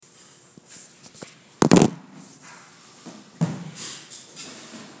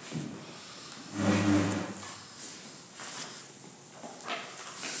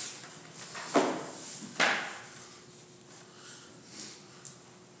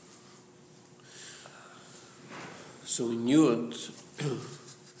So in Yud,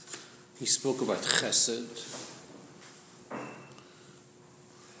 he spoke about Chesed.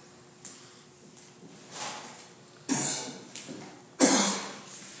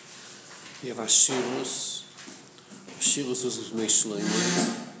 We have Ashirus. Ashirus was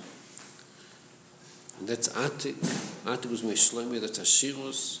Meshloimeh. And that's Atik. Atik was Meshloimeh, that's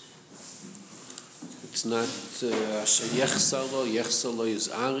Ashirus. It's not Asher Yechsalo. Yechsalo is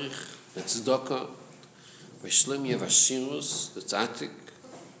Arich. That's Doka. Beshalom you have Ashirus, that's Atik.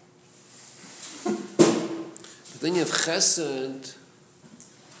 But then you have Chesed,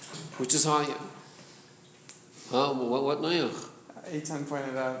 which is higher. What Noach? Eitan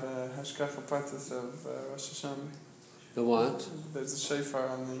pointed out the Hashgacha Pratis of Rosh Hashanah. The what? There's a shofar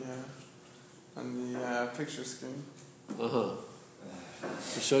on the picture screen. The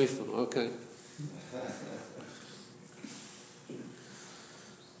shofar, okay.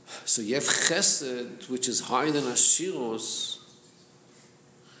 So you have Chesed, which is higher than Ashirus,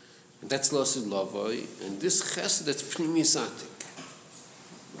 and that's Lasid Lavoi, and this Chesed, that's Pnimis Atik.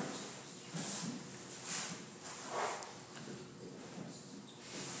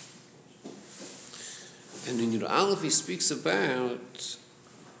 And in Yud Aleph he speaks about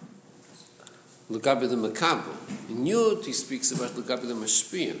L'gabe the Makabel. In Yud he speaks about L'gabe the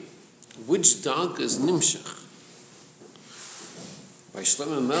Mashpia. Which dog is Nimshach? By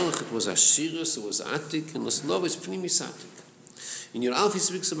Shlomo Melech it was Ashirus, it was Atik, and L'slov is Pnimis Atik. In Yud Aleph he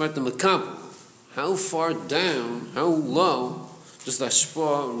speaks about the Makabel. How far down, how low does the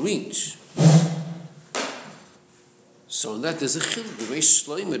Ashpah reach? So in that there's a chiluk. The Reish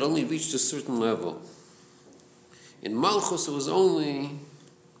Shlomo it only reached a certain level. In Malchus, it was only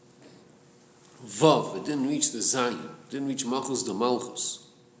Vav. It didn't reach the Zayin. It didn't reach Malchus the Malchus.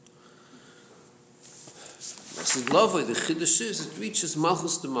 As the Lava, the Chiddush is, it reaches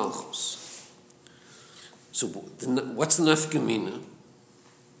Malchus the Malchus. So, what's the Nafkamina?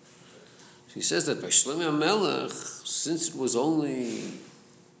 He says that by Shlomo HaMelech, since it was only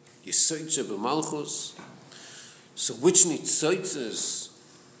Yisoitze b'Malchus, so which nitzoitzes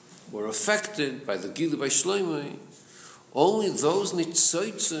were affected by the Gilu by Shlomo? Only those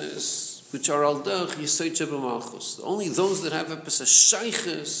nitzoitzes which are al derech Yisoitze b'Malchus. Only those that have a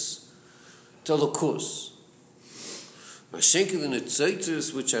shayches to Elokus. Mashenki the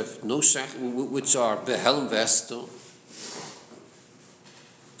nitzoitzes which have no shayches, which are behelm vesto.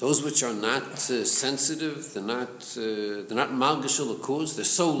 Those which are not sensitive, they're not malgish Elokus, they're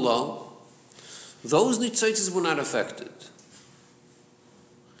so low. Those nitzoitzes were not affected.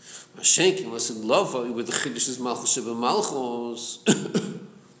 Mashenki was in love with the Chiddush Malchus Sheba Malchus.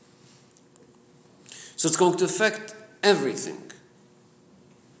 So it's going to affect everything.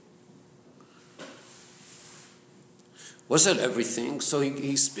 What's that everything? So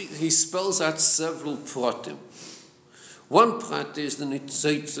he spells out several pratim. One prat is the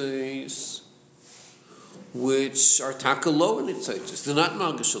nitzoitzes, which are takalo nitzoitzes. They're not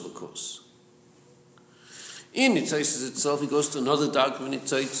malgish Elokus. In Nitzoitzes itself, he goes to another dark of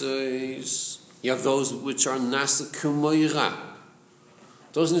Nitzoitzes. You have those which are Nasa Kumoira.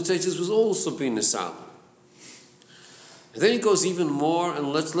 Those Nitzoitzes was also being Nisal. And then he goes even more,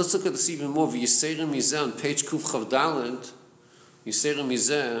 and let's look at this even more. V'Yiseira Mizeh on page Kuf Chav Daled. Yiseira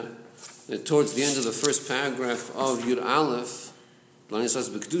Mizeh, towards the end of the first paragraph of Yud Aleph, Lanisas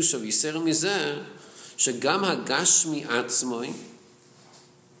B'Kedusha, V'Yiseira Mizeh, Shegam HaGashmi Atzmoi,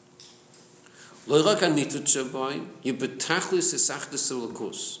 the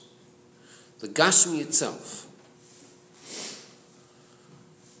Gashmi itself.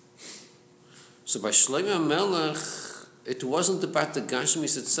 So by Shlomo HaMelech, it wasn't about the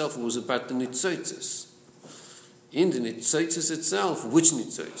Gashmis itself, it was about the Nitzoitzes. In the Nitzoitzes itself, which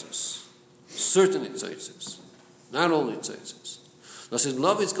Nitzoitzes? Certain Nitzoitzes, not all Nitzoitzes. Now, said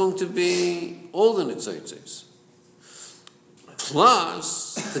love is going to be all the Nitzoitzes.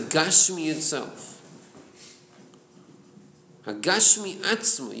 Plus the Gashmi itself. HaGashmi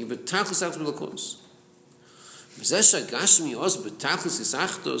atzma, you betachlis achtos b'lokos. B'zeh HaGashmi oz betachlis is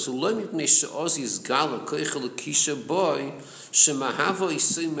achtos, u'lo mipnei she'oz yizgala koich elokisha boy, shemahavo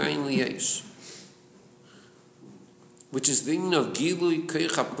yisei ma'in liyesh. Which is the meaning of gilui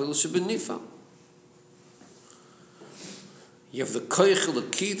koich ha'pil shebenifal. You have the koich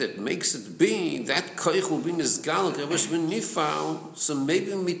eloki that makes it be, that koich will be nizgala koich benifal, so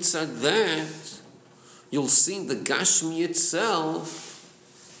maybe mitzad that, you'll see the Gashmi itself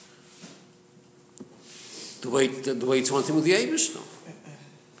the way it's one thing with the Eibishter.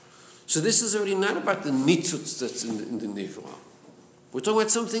 So this is already not about the nitzutz that's in the nifla. We're talking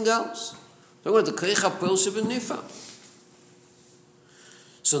about something else. We're talking about the koich ha'pil shebenifal.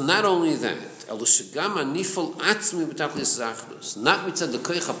 So not only that, not mitzad the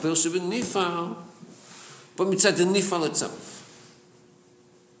koich hapel shebenifal, but mitzad the nifal itself.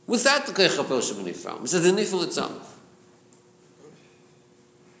 Without the koich hapel shebenifal, mitzad the nifal itself.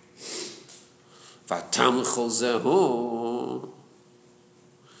 V'atam l'chol zehu,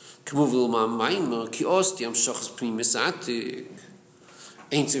 k'mu v'lma maamar, ki osti am shochas pnimis atik,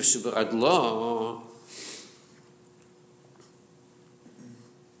 ein tzif sheberad lo,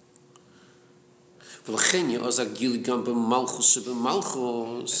 ולכן יעוז הגיל גם במלכוס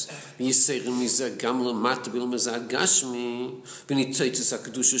שבמלכוס ויסיירים מזה גם למטה בלמזה הגשמי וניצוצס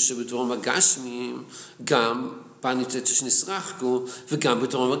הקדושה שבדברים הגשמיים גם בניצוצס שנסרחקו וגם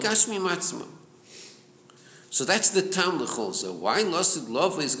בדברים הגשמיים עצמם. So that's the time lechol zeh. Why lusted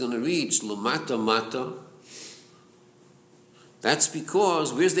love is going to reach lamata mata? That's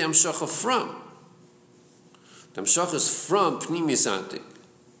because where's the amshacha from? The amshacha is from pnimis atik.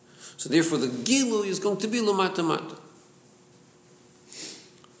 So therefore the Gilu is going to be Lamata Mata.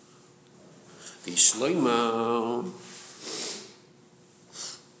 V'shloima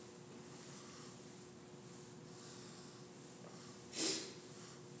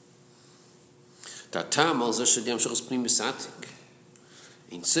Tatam al zeh shediyam shachas pnimis atik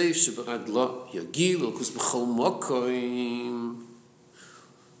ein seif sheberad lo yagil okus b'chol mokoim.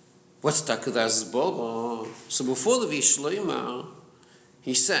 What's takadas bora? So before the V'shloima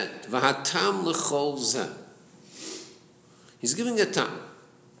he said, "V'hatam l'chol zeh." He's giving a tam.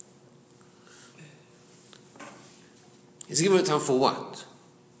 He's giving a tam for what?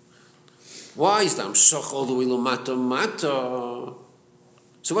 Why is the amshach all the way l'mata mata?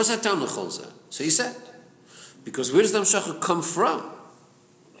 So what's that tam l'chol zeh? So he said, because where does the amshach come from?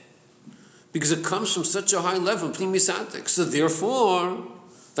 Because it comes from such a high level, pnimis atik. So therefore,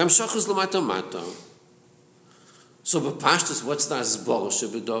 the amshach is l'mata mata. So b'pashtus, what's the asbara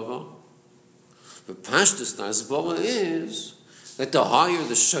shebedava? B'pashtus, the asbara is that the higher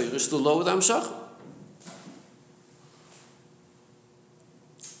the shayrish, the lower the amshach.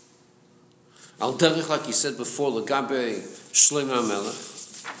 Al derech, like he said before, legabe Shlomo HaMelech.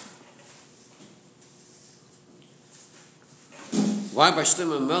 Why by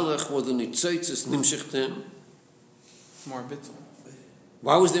Shlomo HaMelech were the nitzotzes nimshechtem? More bittul.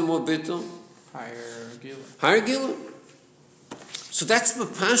 Why was there more bittul? Higher gila. Higher gila. So that's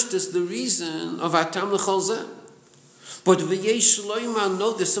b'pashtus the reason of atam l'chol zeh. But v'yesh shloima,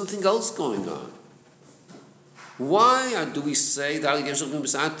 no, there's something else going on. Why do we say that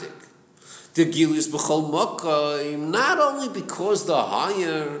the gila is b'chol mokkah? Not only because the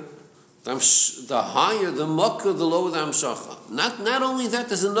higher the mokkah, the lower the amshacha. Not only that,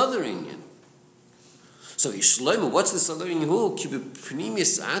 there's another inyan. So Yishloima, what's this other inyan? Who ki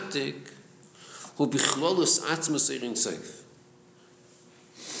b'pnimis atik? Who bichlolus atzmas erin seif.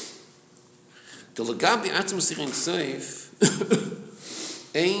 The legabi atzmas erin seif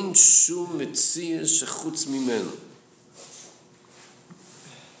ein shum metzia shechutz mimenu.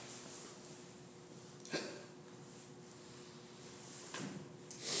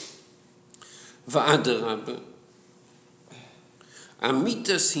 Va'adarabba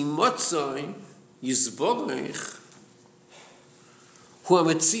amitas himotzai yizborech hu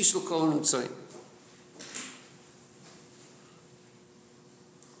ametzi shel kol nimtzai.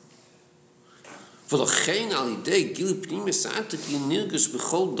 ולכן על ידי גיל פנימיס עתיק נרגש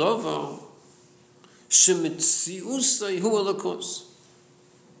בכל דבר שמציאוסי הוא אלוקוס.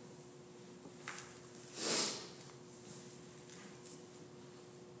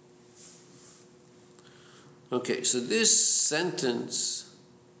 Okay, so this sentence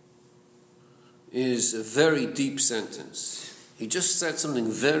is a very deep sentence. He just said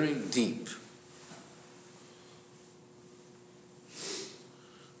something very deep.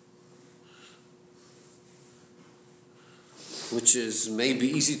 Which is maybe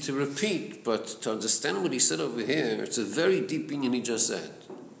easy to repeat, but to understand what he said over here, it's a very deep opinion he just said.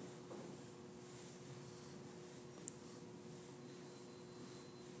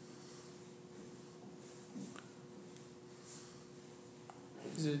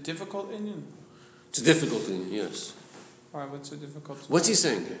 Is it a difficult opinion? It's a difficult opinion, yes. Why? What's so difficult? What's he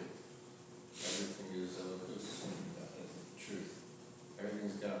saying here? Everything is truth.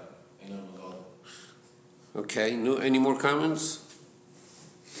 Everything's God. Ain't nothing but God. Okay, no, any more comments?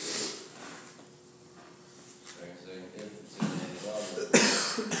 Saying if it's in God,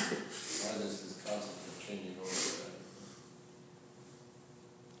 why does this concept changing over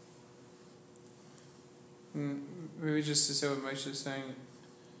that? Maybe just to say what Moshe is saying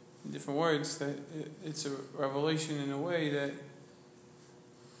in different words, that it's a revelation in a way that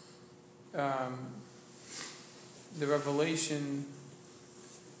the revelation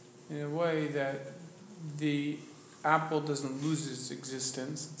in a way that the apple doesn't lose its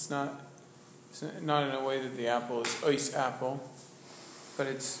existence. It's not in a way that the apple is ice apple, but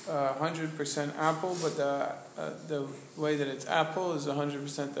it's 100% apple, but the way that it's apple is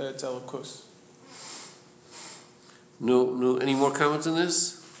 100% that it's elokus. No, any more comments on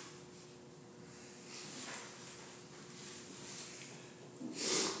this?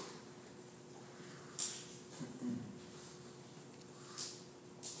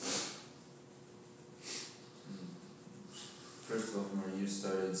 First of all, from where you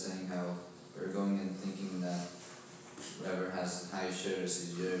started saying how we're going in thinking that whoever has high shares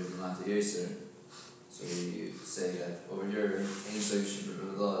is Yer, not the Yeser. So you say that over here, Ein Sof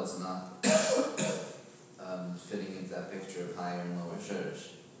Shibur is not fitting into that picture of higher and lower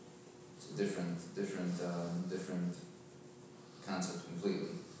shares. It's a different concept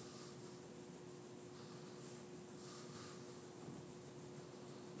completely.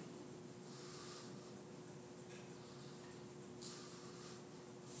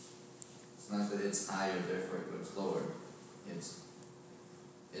 It's not that it's higher, therefore it goes lower.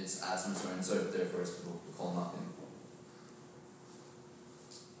 It's Asmas or Insert, therefore it's called nothing.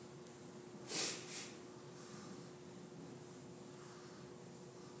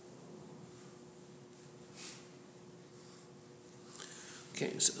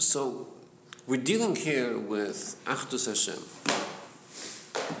 Okay, so we're dealing here with Achdus Hashem.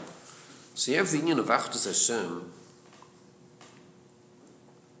 So you have the union of Achdus Hashem,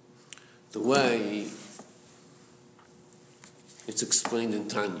 the way it's explained in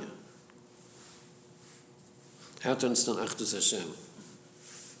Tanya. How to understand Achdus Hashem.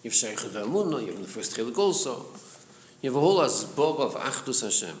 You have Sheikh V'Amunah, you have in the first Chilik also. You have a whole asbab of Achdus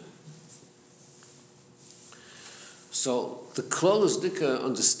Hashem. So the Klolos Dika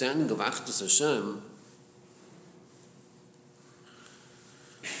understanding of Achdus Hashem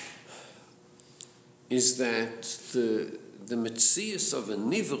is that the Metzius of a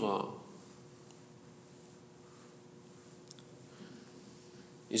Nivra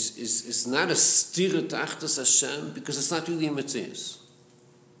is not a stira to Achdus Hashem because it's not really a Metzius.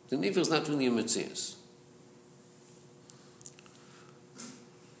 The Nivra is not really a Metzius.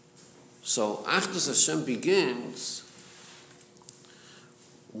 So Achdus Hashem begins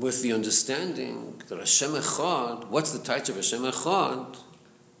with the understanding that Hashem Echad, what's the type of Hashem Echad?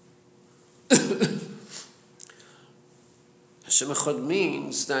 Hashem Echad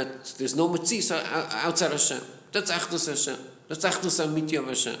means that there's no Metzius outside Hashem. That's Achdus Hashem. That's Achdus Amiti of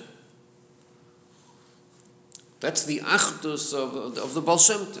Hashem. That's the Achdus of the Baal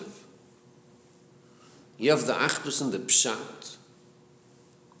Shem Tov. You have the Achdus in the Pshat,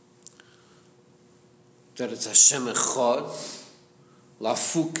 that it's Hashem Echad,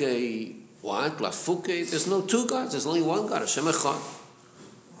 Lafuke, what? Lafuke, there's no two gods, there's only one God, Hashem Echad.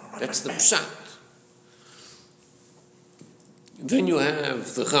 That's the Pshat. Then you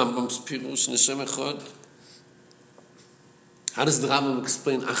have the Rambam's Pirush in Hashem Echad. How does the Rambam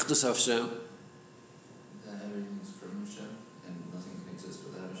explain Achdus Hashem? That everything's from Hashem and nothing can exist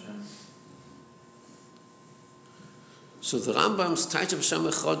without Hashem. So the Rambam's Taich of Hashem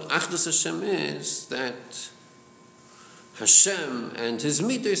Echad, Achdus Hashem is that Hashem and His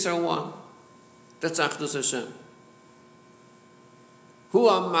Midos are one. That's Achdus Hashem. Hu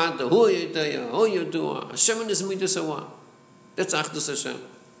Amada, Hu Yedaya, Hu Yedua. Hashem and His Midos are one. That's Achdus Hashem.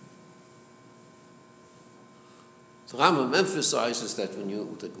 The Rambam emphasizes that when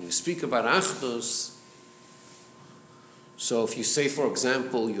you speak about Achdus, so if you say, for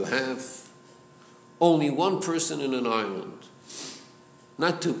example, you have only one person in an island,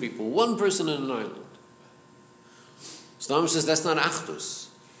 not two people, one person in an island. So the Rambam says that's not Achdus.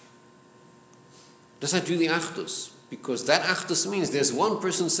 That's not really Achdus, because that Achdus means there's one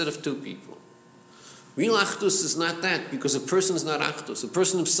person instead of two people. Real Achdus is not that, because a person is not Achdus. A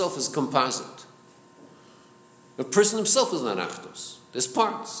person himself is a composite. A person himself is not Achdus. There's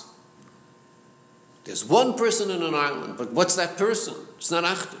parts. There's one person in an island, but what's that person? It's not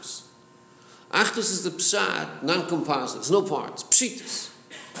Achdus. Achdus is the Pshat, non-composite. There's no parts. Pshitas.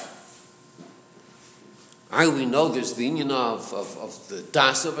 We know there's the union of the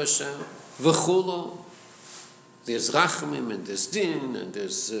Das of Hashem, V'chulo. There's Rachamim, and there's Din, and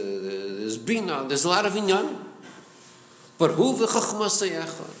there's Bina. There's a lot of inyanim. But Hu v'chachmas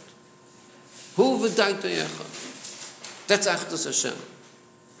yechad. Hu v'daita yechad. That's Achdus Hashem.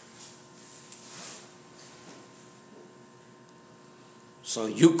 So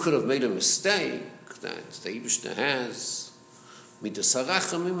you could have made a mistake that the Eibishter has Midas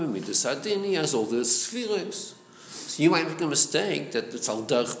HaRachamim and Midas HaDin, he has all the spheres. So you might make a mistake that it's al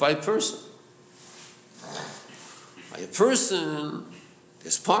derech by a person. By a person,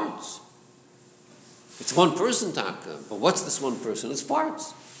 There's parts. It's one person, Taka, but what's this one person? It's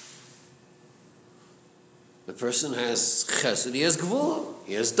parts. The person has chesed, he has gvul,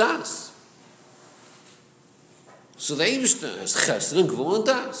 he has das. So the Eibishter has chesed and gvul and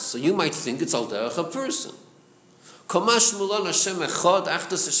das. So you might think it's al derech a person. Kamash mulon Hashem echad,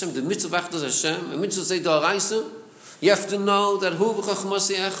 achdas Hashem, the mitzvah of achdas Hashem, a mitzvah say d'oraisa, you have to know that hu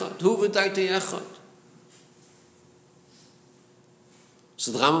v'chachmasi echad, hu v'daitei echad.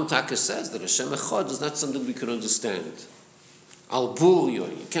 So the Rambam Taka says that Hashem echad is not something we can understand. Al buryo,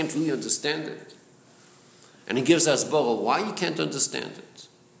 you can't really understand it. And he gives us borrow why you can't understand it.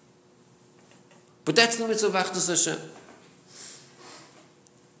 But that's the mitzvah of achdas Hashem.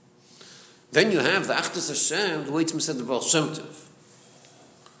 Then you have the achdas Hashem, the way it's said the Baal Shem Tov.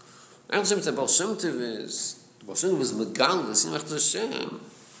 The Baal Shem Tov is megalus in achdas Hashem,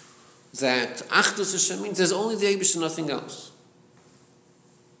 that achdas Hashem means there's only the Eibush and nothing else.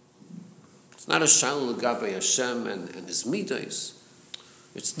 It's not a shalom l'gabei Hashem and his midos.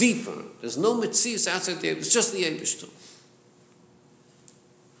 It's deeper. There's no metzius outside the Eibush. It's just the Eibush.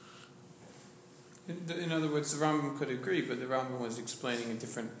 In other words, the Rambam could agree, but the Rambam was explaining a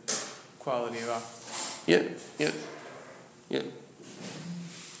different quality of achdas. Yeah.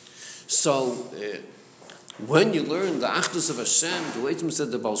 So, when you learn the achdus of Hashem, the way it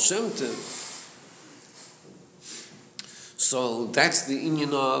said the Baal Shem Tov, so that's the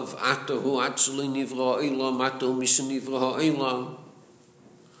inyan of Atahu Achli Nivra Eilam, Atahu Misha Nivra Eilam.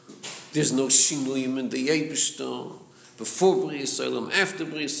 There's no shinuyim in the Eibishter. Before Bris Eilam, after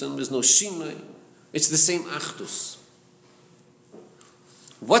Bris Eilam, there's no shinui. It's the same achdus.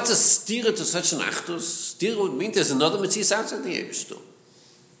 What's a stira to such an achdus? Stira would mean there's another mitzvah outside the Eibishter.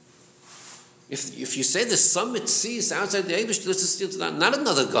 If you say there's some mitzvahs outside the Eibishter, that's a stira to that. Not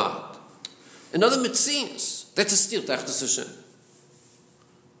another God. Another mitzvahs. That's a stira to achdus Hashem.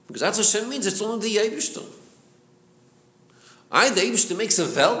 Because that's Hashem means it's only the Eibishter. The Eibishter makes a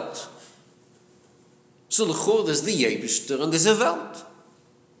Welt. So l'chor there's the Eibishter and there's a Welt.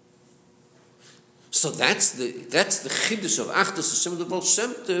 So that's the chiddush of Achdus Hashem the Baal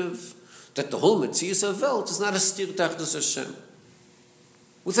Shem Tov, that the whole Metzius of Welt is not a stir to Achdus Hashem.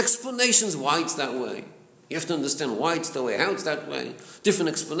 With explanations why it's that way. You have to understand why it's that way, how it's that way. Different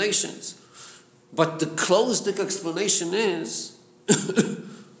explanations. But the closed explanation is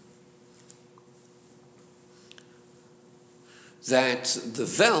that the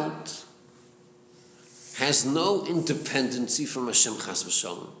Welt has no independency from Hashem Chas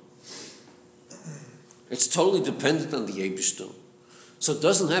V'Shalom. It's totally dependent on the Eibishter. So it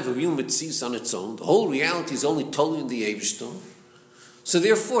doesn't have a real mitzvah on its own. The whole reality is only totally in the Eibishter. So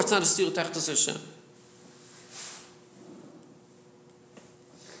therefore it's not a stir tachtas Hashem.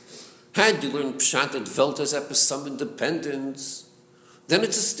 Had you learned Pshat that Welt has some independence, then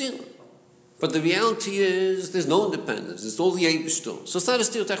it's a stir. But the reality is there's no independence. It's all the Eibishter. So it's not a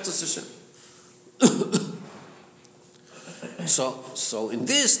stir tachtas Hashem. So in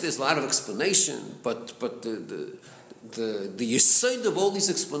this there's a lot of explanation, but the yesod of all these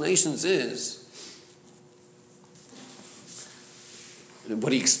explanations is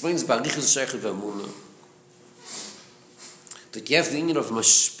what he explains by Arichas Sheikhut V'Emunah, that you have the union of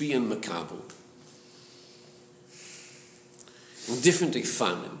mashpi and makabel in different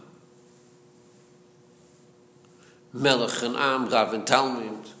ifanim, melech and am, rav and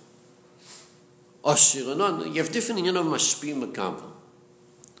talmud, Ashir and on, you have different union of mashpi and makabel.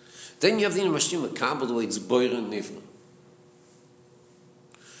 Then you have the union of mashpi and makabel, the way it's boyer and nivra.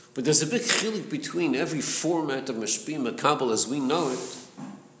 But there's a big chilik between every format of mashpi and makabel as we know it.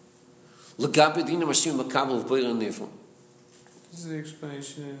 L'gabe the union of mashpi and makabel of boyer and nivra. This is the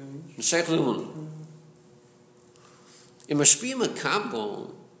explanation in Sheikh Lemun. In mashpi and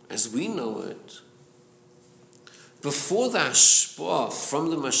makabel, as we know it, before the hashpah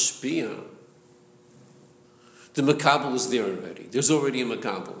from the mashpia, the makabel is there already. There's already a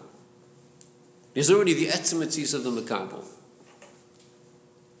makabel. There's already the etzimitzis of the makabel.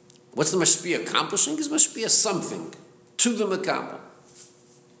 What's the mashpia accomplishing? Is mashpia something to the makabel.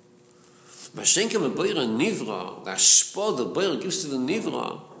 Mashenkem and boyer nivra, the hashpah the boyer gives to the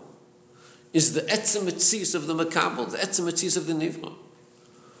nivra, is the etzimitzis of the makabel, the etzimitzis of the nivra.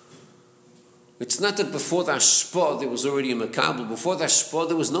 It's not that before the hashpah there was already a makabel. Before the hashpah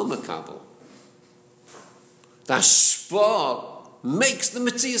there was no makabel. The hashpah makes the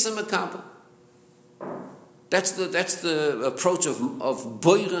metzias a makabel. That's the approach of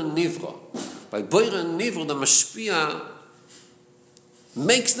boyer nivra. By boyer nivra, the mashpia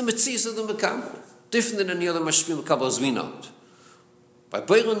makes the metzias of the makabel, different than any other mashpia makabel as we know it. By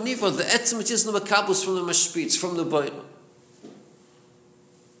boyer nivra, the etzim metzias of the makabel is from the mashpia, it's from the boyer.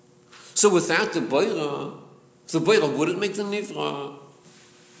 So without the Boira, if the Boira wouldn't make the Nivra,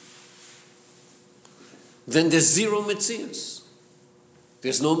 then there's zero Metzias.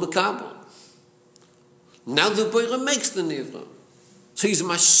 There's no Makabel. Now the Boira makes the Nivra. So he's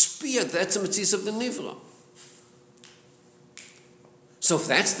Mashpia, that's the Metzias of the Nivra. So if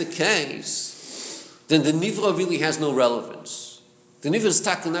that's the case, then the Nivra really has no relevance. The Nivra is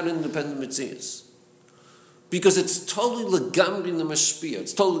taken out independent Metzias. Because it's totally legamri in the Mashpia,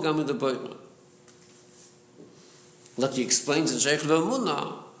 it's totally legamri in the Boira. Like he explains in Sheikh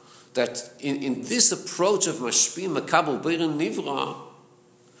V'Amunah, that in this approach of Mashpia, Makabel, Boira, Nivra,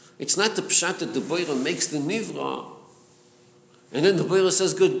 it's not the pshat that the Boira makes the Nivra, and then the Boira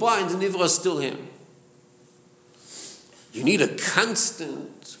says goodbye, and the Nivra is still here. You need a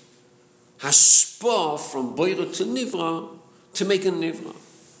constant hashpah from Boira to Nivra to make a Nivra.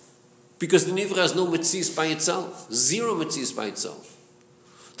 Because the Nivra has no Metzias by itself, zero Metzias by itself.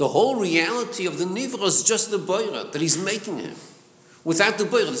 The whole reality of the Nivra is just the Boira, that he's making him. Without the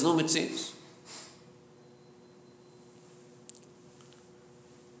Boira, there's no Metzias.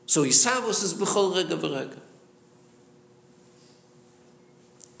 So Isavos is b'chol rega v'rega.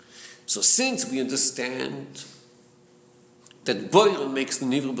 So since we understand that Boira makes the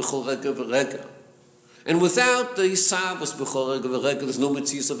Nivra b'chol rega v'rega, and without the Isavos b'chol rega v'rega, there's no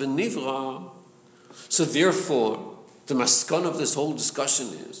Metzias of a Nivra, so therefore, the maskon of this whole discussion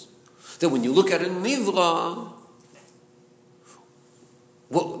is that when you look at a Nivra,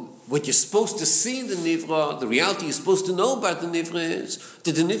 what you're supposed to see in the Nivra, the reality you're supposed to know about the Nivra is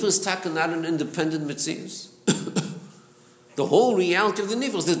that the Nivra is taken out an independent Metzias. The whole reality of the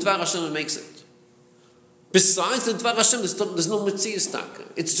Nivra is the Dvar Hashem that makes it. Besides the Dvar Hashem, there's no Metzias taka.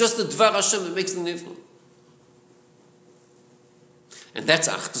 It's just the Dvar Hashem that makes the Nivra. And that's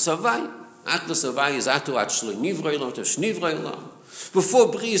Achdus Havai. Achdus Havai is Atu Atshlo Nivra Elam, Tesh Nivra Elam. Before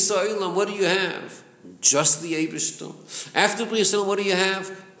B'riyas Ha'olam, what do you have? Just the Eibishter. After B'riyas Ha'olam, what do you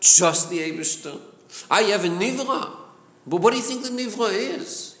have? Just the Eibishter. I have a Nivra. But what do you think the Nivra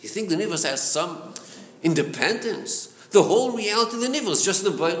is? You think the Nivra has some independence? The whole reality of the Nivra is just the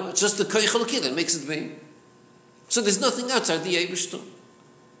Boira, just the Koich HaLakir that makes it be. So there's nothing outside the Eibishter.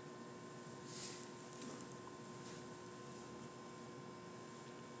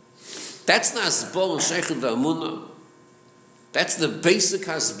 That's the Hasbor and Sheikh V'Amunah. That's the basic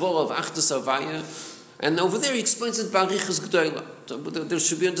Hasbor of Achdus Havaya. And over there he explains it Barichas G'dola. There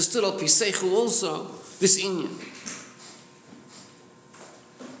should be understood al Piseichu also this inyan.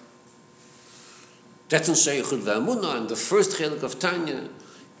 That's in Sheikh V'Amunah, and the first chelik of Tanya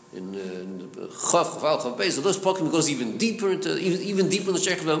in Chav Beis. Those Pokim goes even deeper into even deeper in the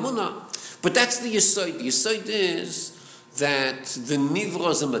Sheikh V'Amunah. But that's the Yesod. The Yesod is that the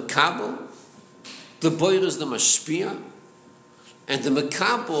Nivra is a Makabel, the Boira is the Mashpia, and the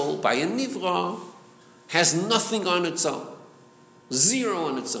Makabel by a Nivra has nothing on its own. Zero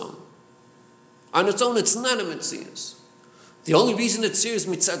on its own. On its own, it's not a Metzias. The only reason it's here is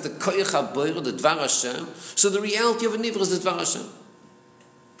mitzad the Koyach HaBoira, the Dvar Hashem. So the reality of a Nivra is the Dvar Hashem.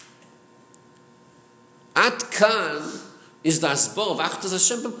 At Kan is the Asbor of Achdus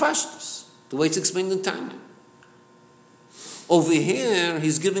Hashem B'Pashtus, the way it's explained in Tanya. Over here,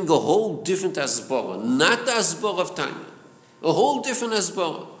 he's giving a whole different Asbor, not the Asbor of Tanya. A whole different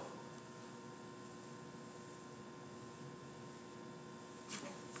Asbor.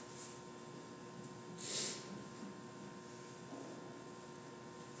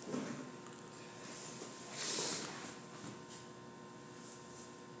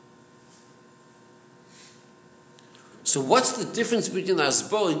 So what's the difference between the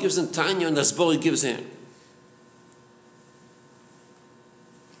Asbor he gives in Tanya and the Asbor he gives here?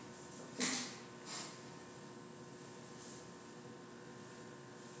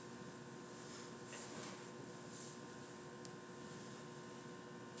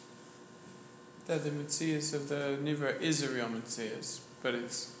 That the Metzias of the Nivra is a real Metzias, but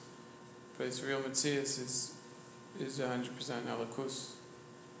its real Metzias is 100% Alakus.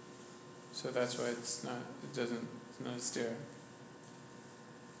 So that's why it's not a stira.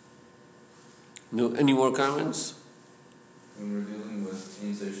 No, any more comments? When we're dealing with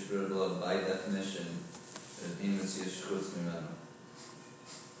Ein Sof Shvur, by definition, there's Ein Metzias Shchutz Mimenu.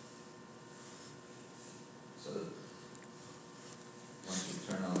 So once you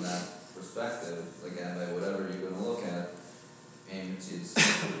turn on that perspective, again, by whatever you're going to look at, Ein Metzias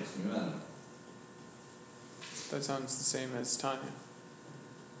Shchutz Mimenu. That sounds the same as Tanya.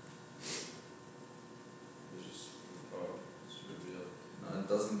 It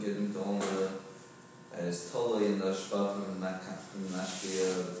doesn't get into all that is totally in the shpach from the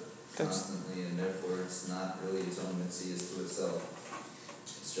mashpia constantly, and therefore it's not really its own mitzias to itself.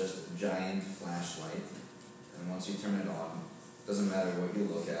 It's just a giant flashlight, and once you turn it on, it doesn't matter what you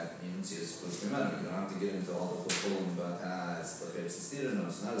look at, you can see it's supposed to be matter. You don't have to get into all the pulling about, it's like it's a steer, no,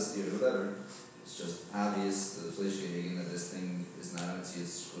 it's not a steer, whatever. It's just obvious to the Fleischgehegen that this thing is not a mitzvah,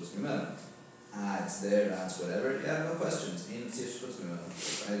 it's supposed to be matter. It's there, it's whatever. Yeah, no questions. It's supposed to be matter.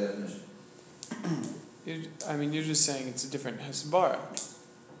 By definition. You're just saying it's a different hasbara.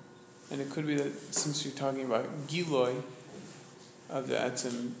 And it could be that since you're talking about Giloy of the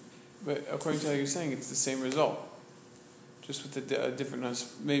Atzim, but according to how you're saying, it's the same result. Just with a different,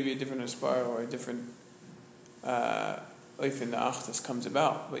 maybe a different hasbara or a different life in the Achdus comes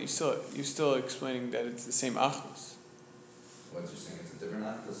about. But you're still explaining that it's the same Achdus. What, you're saying it's a different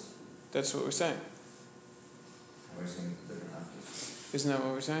Achdus? That's what we're saying. How are you saying it's a different Achdus? Isn't that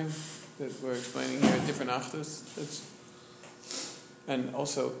what we're saying? That we're explaining here a different Achdus? And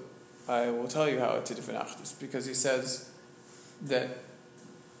also, I will tell you how it's a different Achdus, because he says that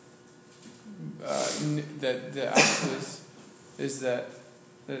that the Achdus is that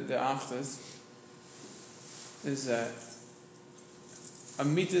the Achdus is that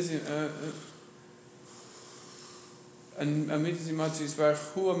Amitas Imatzi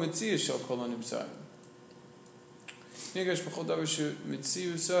Yisbarach Hu HaMetziah Shel Kol HaNimtzayim. Nirgash B'chol Davar Shu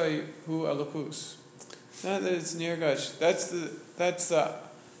Metziah Usai Hu Elokus. Not that it's Nirgash. That's the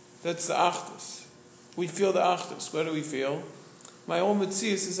Achdus. We feel the Achdus. What do we feel? My own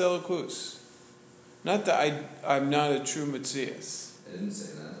Metzias is Elokus. Not that I'm not a true Metzias. I didn't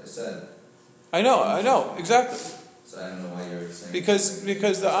say that. I said. I know, exactly. So I don't know why you're saying. Because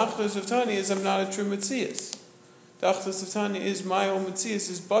the Achdus of Tani is I'm not a true Metzias. The Achdus of Tani is my own Metzias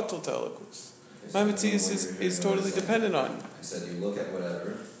is batal to Elokus. My Metzias is totally dependent on you. I said you look at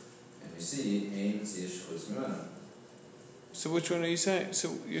whatever and you see Ein Metzias Chutz Mimenu. So which one are you saying?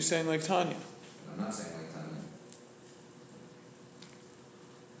 So you're saying like Tanya? I'm not saying like Tanya.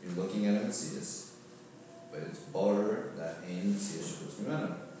 You're looking at a Metzias, but it's border that Ein Metzias Chutz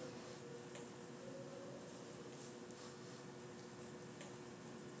Mimenu.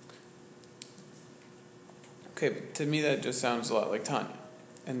 Okay, but to me that just sounds a lot like Tanya.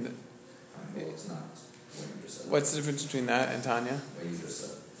 And Well, it's not. What you just said. what's the difference between that and Tanya? What you just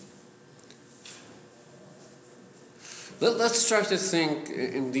said. Let's try to think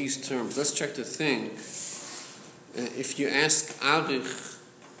in these terms. Let's try to think. If you ask Arich,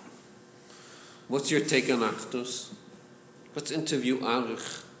 what's your take on Achdus? Let's interview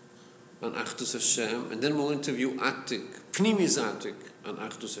Arich on Achdus Hashem, and then we'll interview Atik, Pnimis Atik, on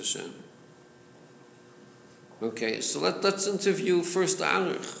Achdus Hashem. Okay, so let's interview first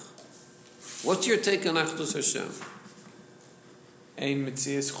Arich. What's your take on Achdus Hashem? Ein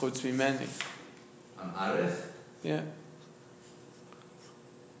Metzias Chutz Mimeni. On Arif? Yeah.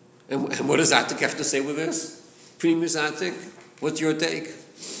 And what does Atik have to say with this? Primus Atik, what's your take?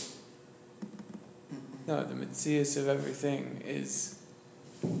 No, the Metzias of everything is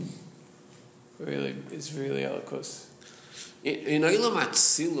really Elokus. In Olam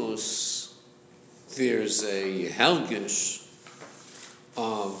Atzilus, there's a helgish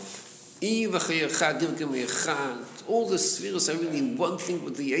of all the spheres are really one thing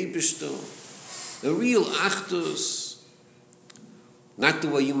with the Eibishter. The real Achdus, not the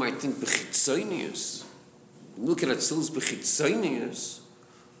way you might think Bechitzonius. Look at Atzilus Bechitzonius,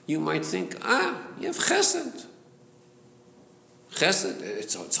 you might think, you have Chesed. Chesed,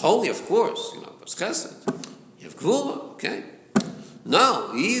 it's holy, of course, but it's Chesed. You have Gvura, okay? No,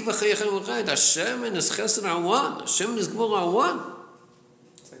 Hashem and His Chesed are one. Hashem and His Gvura are one.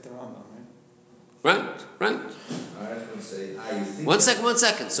 It's like the Rambam, right? Right. One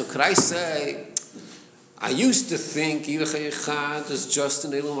second. So could I say, I used to think Echad is just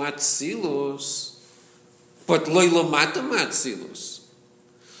an Elam Atzilus, but Lo Elam Atzilus.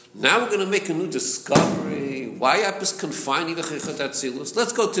 Now we're going to make a new discovery. Why Apis confined Echad Atzilus?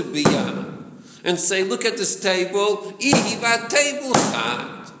 Let's go to Biyah and say, look at this table. Ihiva table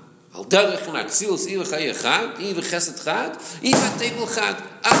Chad. Al derech and Atzilus Echad, Chesed Chad, Ihiva table Chad.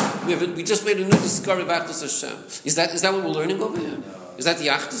 We just made a new discovery of Achdus Hashem. Is that what we're learning over here? No. Is that the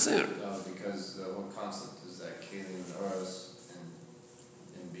Achdus there? No, because the whole concept is that Kalim and Oros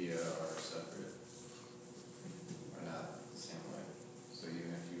and Bia are separate. Are not the same way. So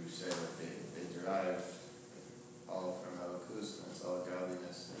even if you say that they derive all from Elokus and it's all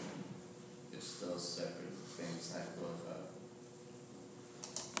godliness, it's still separate things, not glorified.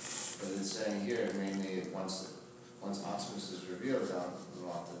 But it's saying here, mainly once Osmus is revealed down the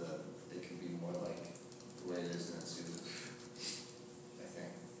Mata, that it can be more like the way it is in Atzilus, I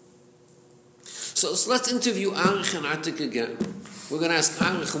think. So let's interview Arich and Atik again. We're going to ask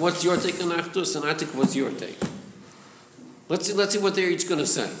Arich, what's your take on Achdus? And Atik, what's your take? Let's see what they're each going to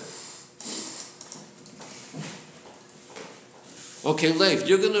say. Okay, Leif,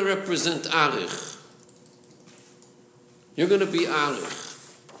 you're going to represent Arich. You're going to be Arich.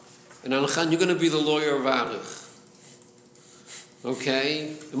 And Alchan, you're going to be the lawyer of Arich. Okay?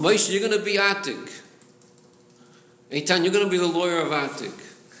 And Moshe, you're going to be Atik. Eitan, you're going to be the lawyer of Atik.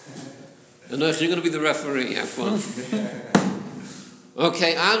 And you're going to be the referee. Have fun.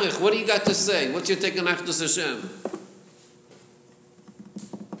 Okay, Arich, what do you got to say? What's your take on Achdus Hashem?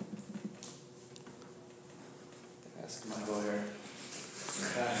 Ask my lawyer.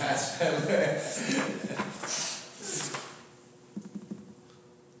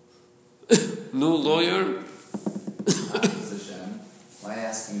 New lawyer? Hashem. Why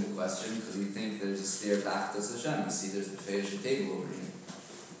asking the question? Because we think there's a steer to Achdus Hashem. You see there's the Feish table over here.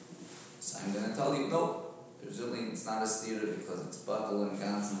 So I'm going to tell you, no. There's really, it's not a steer because it's Batal and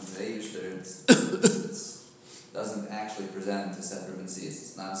Gans and Feish there. It doesn't actually present a separate Mitzvah.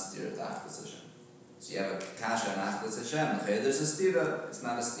 It's not a steer to Achdus Hashem. So you have a Kasha and Achdus Hashem. Okay, there's a steer. It's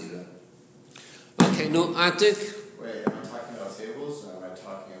not a steer. Okay, no, Atik? Wait, am I talking about tables or am I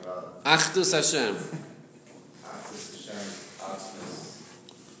talking about Achdus Hashem. Achdus Hashem, Achdus?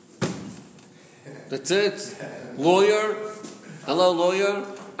 That's it. Lawyer. Hello, lawyer.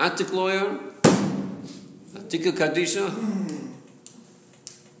 Atik lawyer. Atika Kadisha.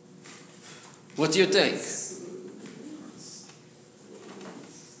 What's your take?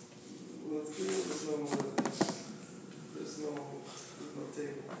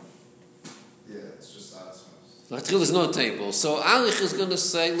 L'chatchila there's no table. So Alich is going to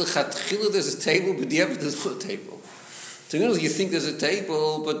say, l'chatchila there's a table, but there's no table. So you think there's a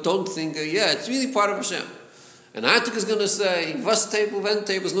table, but don't think, it's really part of Hashem. And Atik is going to say, was table, when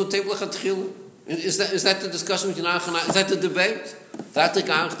table, there's no table, l'chatchila. Is that the discussion between Alich and Atik? Is that the debate? The Atik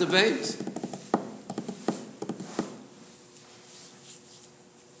Alich debate?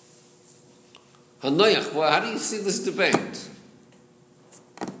 Hanoyach, well, how do you see this debate?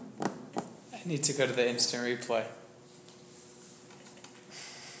 I need to go to the instant replay.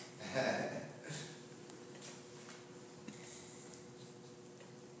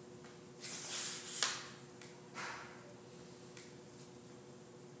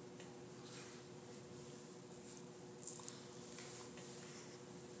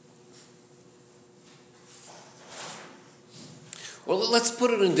 Well, let's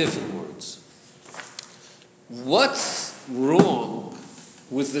put it in different words. What's wrong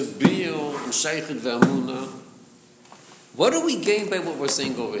with the Biur and Sheikhet V'Amuna? What do we gain by what we're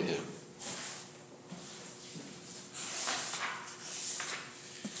saying over here?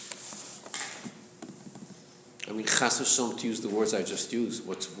 I mean, Chas v'Shalom, to use the words I just used,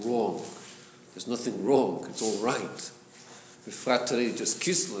 what's wrong? There's nothing wrong, it's all right. Befrat today just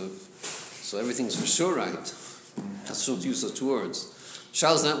Kislev, so everything's for sure right. Chas v'Shalom to use those two words.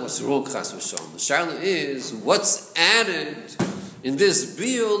 Shal is not what's wrong, Chas v'Shalom. The Shal is what's added in this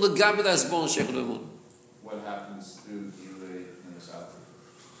Biur l'gabe d'Hasbon Sheikhet V'Amuna. What happens through Gilei and the South?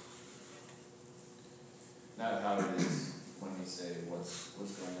 Not how it is when we say what's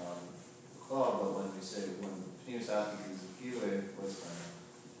going on in the club, but when we say when Pneu's South is Gilei, what's going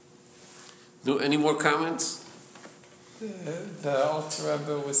on? No, any more comments? The Alter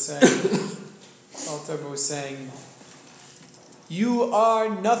Rebbe was saying, you are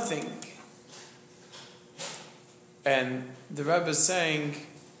nothing. And the Rebbe is saying,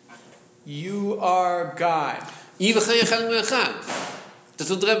 you are God. That's what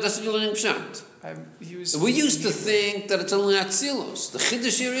you're learning Pshat. We used to think that it's only Atzilos. The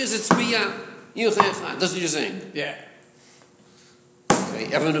Chiddush here is it's Biyah. That's what you're saying. Yeah. Okay,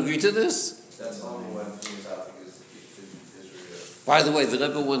 everyone agree to this? That's only when Pneu's South is Israel. By the way, the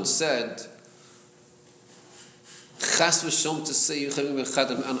Rebbe once said, Chas v'Shalom to say Yechavim Echad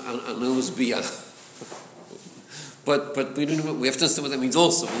and it was Biyah. But we don't know, we have to understand what that means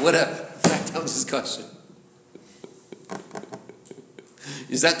also. Whatever. Back down discussion.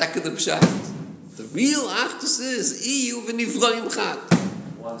 Is that the Pshat? The real Achdus is Iyu v'Nivloim Chad.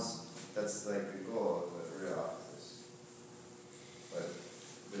 Once, that's like the goal of the real Achdus. But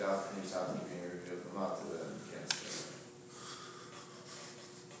without Pneu's South being revealed, not to them, you can't say that.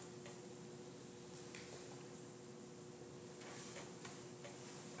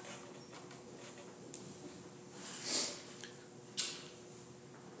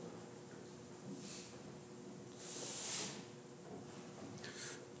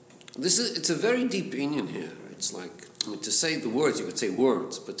 It's a very deep inyan here. It's like, to say the words, you could say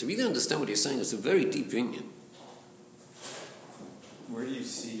words, but to really understand what you're saying, it's a very deep inyan. Where do you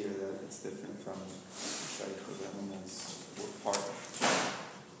see here that it's different from Sheikhet V'Amuna's what part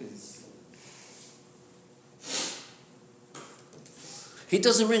is He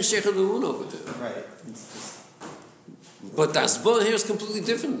doesn't bring Sheikh Amun over here. Right. It's just, But the Asbah here is completely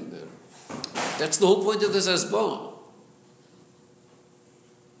different. That's the whole point of this Asbah.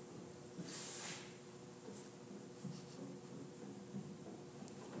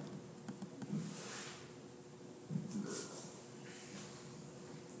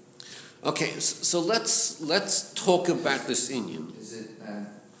 Okay, so let's talk about this Indian. Is it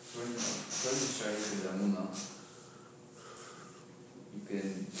when Shaykh Ramuna, you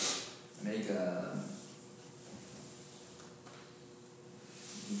can make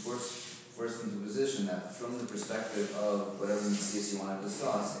force into a position that from the perspective of whatever Messias you want to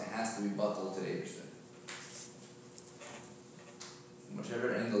discuss, it has to be bottled to the Eibishter. From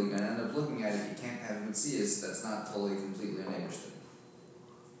whichever angle you're going to end up looking at it, you can't have Messias that's not totally completely an Eibishter.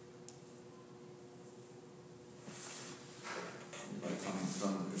 Coming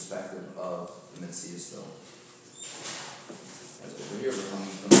from the perspective of the Messias though. As over here, we're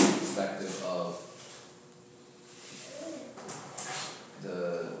coming from the perspective of the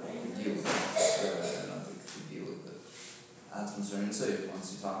deal with the Atzmaser and Seif. Once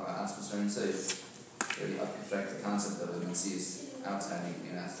you talk about Atzmaser and Seif, you already affect the concept of the Messias outside, you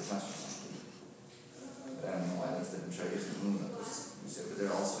can ask the question. But I don't know why that's different. Try using the moon, because you said, but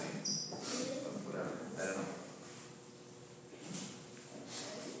they're all saying whatever. I don't know.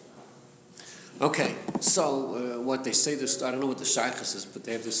 Okay, so what they say, this, I don't know what the shaykhus is, but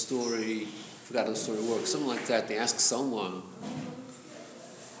they have this story, I forgot how the story works, something like that. They ask someone,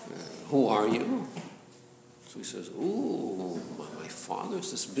 who are you? So he says, ooh, my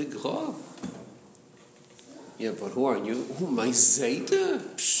father's this big Rav. Yeah, but who are you? Oh, my Zayda.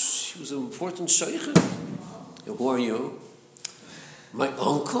 He was an important shaykh. Yeah, who are you? My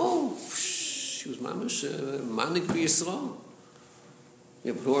uncle. He was mamash manik b'Yisrael.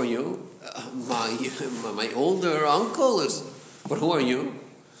 Yeah, but who are you? My older uncle is. But who are you?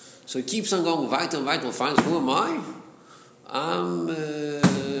 So he keeps on going weiter and weiter and finds, who am I? I'm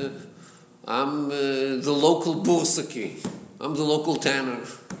the local bursaki. I'm the local tanner.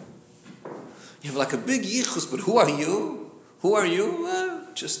 You have like a big yichus, but who are you? Who are you?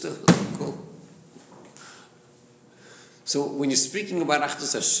 Just a local. So when you're speaking about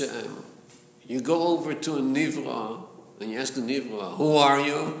Achdus Hashem, you go over to a Nivra and you ask the Nivra, who are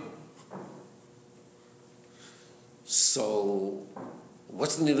you? So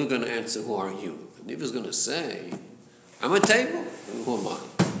what's the Nivra going to answer? Who are you? The Nivra's going to say, I'm a table. Who am I?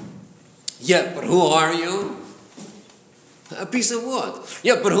 Yeah, but who are you? A piece of wood.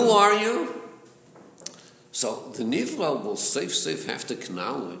 Yeah, but who are you? So the Nivra will safe have to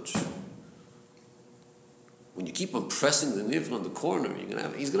acknowledge. When you keep on pressing the Nivra in the corner,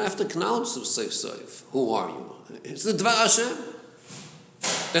 he's going to have to acknowledge some safe. Who are you? It's the Dvar Hashem.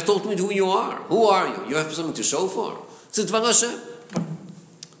 That told me who you are. Who are you? You have something to show for. It's the Dvar Hashem.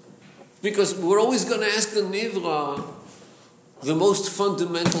 Because we're always going to ask the Nivra the most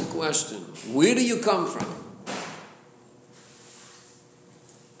fundamental question. Where do you come from?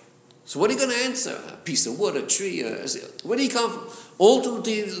 So what are you going to answer? A piece of wood, a tree? Where do you come from?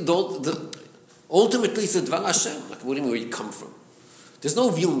 Ultimately, it's the Dvar Hashem. Like, what do you mean where you come from? There's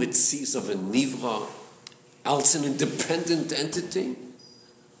no real mitzvahs of a Nivra, else an independent entity.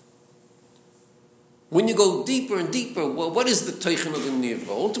 When you go deeper and deeper, well, what is the Teichen of the Nivra?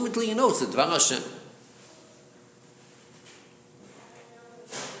 Ultimately, you know, it's the Dvar Hashem.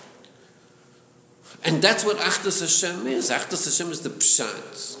 And that's what Achdus Hashem is. Achdus Hashem is the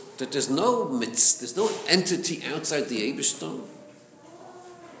pshat. That there's no entity outside the Eibishter.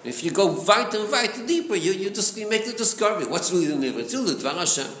 If you go weiter deeper, you make the discovery. What's really the Nivra? It's really the Dvar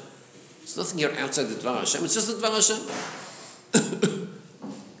Hashem. There's nothing here outside the Dvar Hashem. It's just the Dvar Hashem.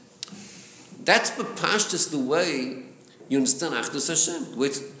 That's b'pashtus the way you understand Achdus Hashem.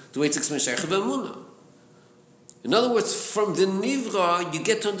 The way it's explained Sheikh B'Emunah. In other words, from the Nivra, you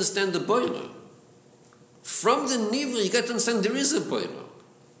get to understand the Boiler. From the Nivra, you get to understand there is a Boiler.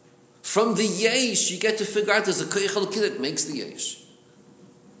 From the Yesh, you get to figure out there's a Koyach Eloki that makes the Yesh.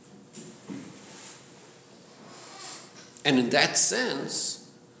 And in that sense,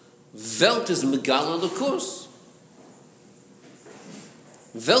 Welt is Megala L'Kurs.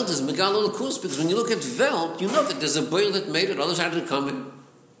 Welt is Megala L'Kurs because when you look at Welt, you know that there's a boil that made it, others had to come in.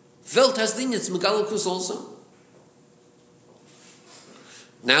 Welt has the it's Megala L'Kurs also.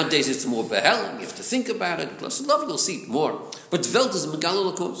 Nowadays it's more behelim, you have to think about it. Plus, love, you'll see it more. But Welt is Megala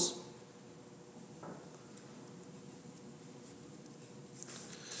L'Kurs.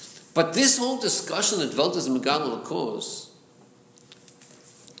 But this whole discussion that Welt is Megala L'Kurs,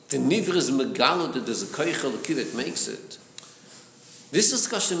 the Nivra is Megala, that there's a Koyach Eloki that makes it. This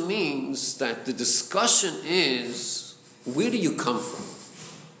discussion means that the discussion is, where do you come from?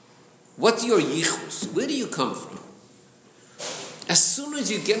 What's your yichus? Where do you come from? As soon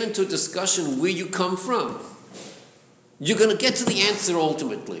as you get into a discussion where you come from, you're going to get to the answer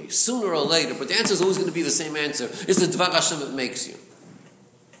ultimately, sooner or later, but the answer is always going to be the same answer. It's the Dvar Hashem that makes you.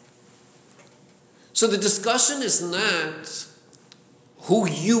 So the discussion is not who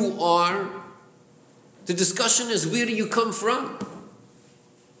you are. The discussion is where do you come from?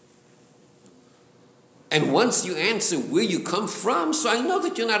 And once you answer where you come from, so I know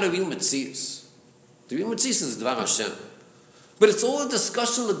that you're not a real Metzias. The real Metzias is Dvar Hashem. But it's all a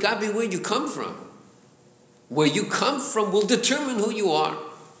discussion legabi where you come from. Where you come from will determine who you are.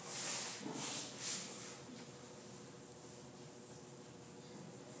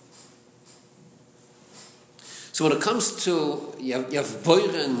 So when it comes to you have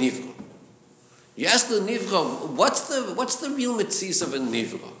Boira and Nivra, you ask the Nivra, what's the real Metzias of a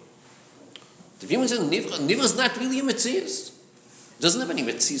Nivra? The real Metzias of Nivra is not really a Metzias. It doesn't have any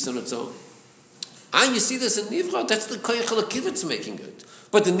Metzias on its own. You see this in Nivra, that's the Koyach HaLaki that's making it.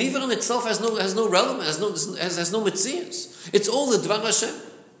 But the Nivra in itself has no relevance, has no Metzias. It's all the Dvar Hashem.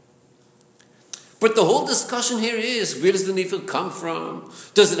 But the whole discussion here is, where does the Nivra come from?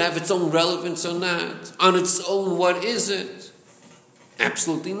 Does it have its own relevance or not? On its own, what is it?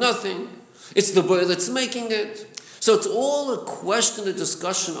 Absolutely nothing. It's the boy that's making it. So it's all a question, a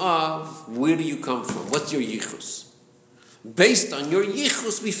discussion of, where do you come from? What's your yichus? Based on your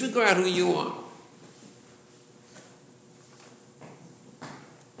yichus, we figure out who you are.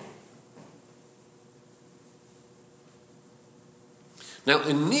 Now,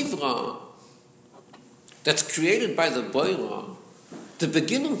 in Nivra, that's created by the Boira, the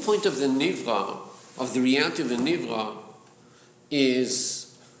beginning point of the Nivra, of the reality of the Nivra,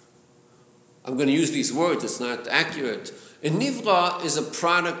 is, I'm going to use these words, it's not accurate. A Nivra is a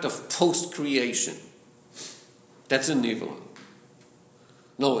product of post-creation. That's a Nivra.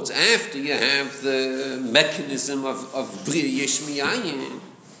 No, it's after you have the mechanism of Bria Yesh Miyayin.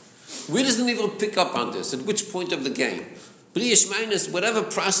 Where does the Nivra pick up on this? At which point of the game? Bria Yesh Miyayin is whatever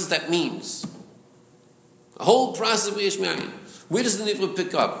process that means. A whole process of Bria Yesh Miyayin. Where does the Nivra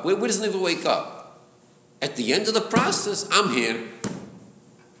pick up? Where does the Nivra wake up? At the end of the process, I'm here.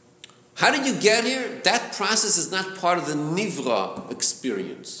 How did you get here? That process is not part of the Nivra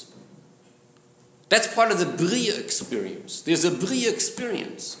experience. That's part of the Bria experience. There's a Bria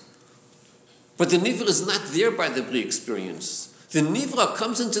experience. But the Nivra is not there by the Bria experience. The Nivra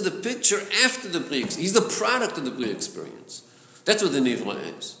comes into the picture after the Bria experience. He's the product of the Bria experience. That's what the Nivra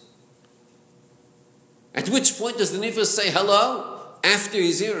is. At which point does the Nivra say hello? After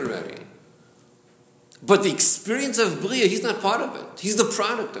he's here already. But the experience of Bria, he's not part of it. He's the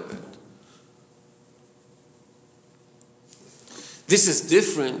product of it. This is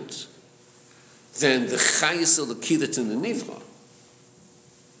different than the Chayis Elokei that's in the Nivra.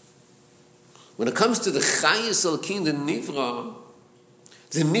 When it comes to the Chayis Elokei in the Nivra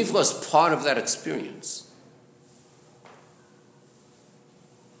is part of that experience.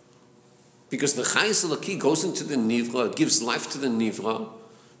 Because the Chayis Elokei goes into the Nivra, it gives life to the Nivra,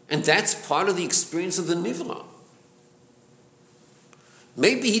 and that's part of the experience of the Nivra.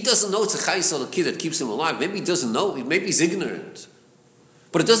 Maybe he doesn't know it's a Chayis Elokei that keeps him alive. Maybe he doesn't know. Maybe he's ignorant.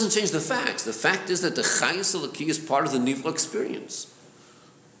 But it doesn't change the facts. The fact is that the Chayis Elokei is part of the Nivra experience.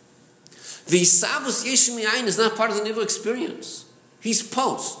 The Isavus Yesh Miyayin is not part of the Nivra experience. He's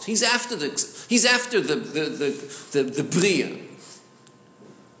post. He's after the Bria.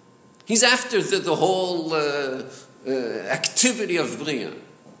 He's after the whole activity of Bria.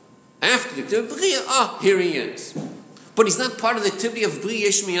 After the Bria, here he is. But he's not part of the activity of Bria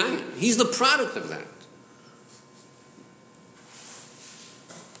Yesh Miyayin. He's the product of that.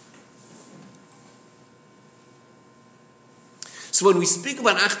 So when we speak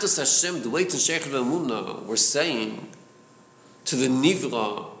about Achdus Hashem, the way to Sheikh V'Emunah, we're saying to the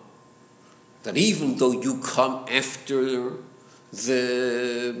Nivra that even though you come after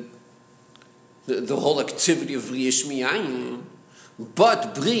the whole activity of Bria Yesh Miyayin,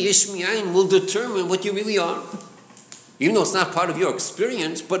 but Bria Yesh Miyayin will determine what you really are. Even though it's not part of your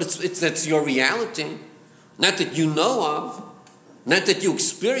experience, but that's your reality. Not that you know of, not that you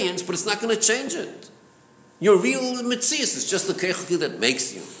experience, but it's not going to change it. Your real Metzias is just the Koyach HaLaki that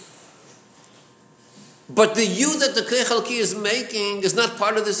makes you. But the you that the Koyach HaLaki is making is not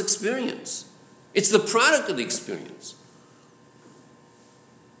part of this experience. It's the product of the experience.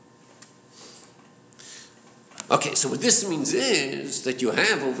 Okay, so what this means is that you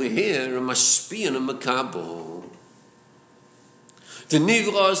have over here a Mashpi and a Makabel. The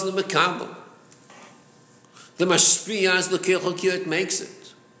Nivra is the Makabel. The Mashpi is the Koyach HaLaki that makes it.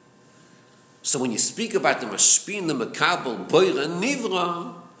 So when you speak about the Mashpi and the Makabel, Boira and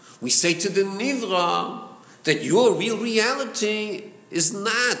Nivra, We say to the Nivra that your real reality is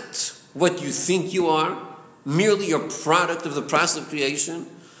not what you think you are, merely a product of the process of creation.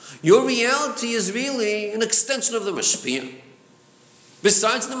 Your reality is really an extension of the Mashpia.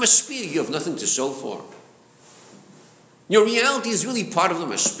 Besides the Mashpia, you have nothing to show for. Your reality is really part of the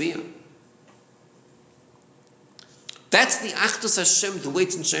Mashpia. That's the Achdus Hashem, the way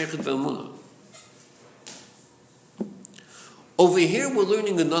it's in Sheikhet V'Emunah. Over here we're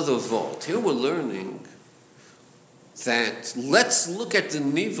learning another vault. Here we're learning that let's look at the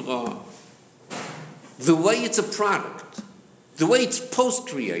Nivra the way it's a product, the way it's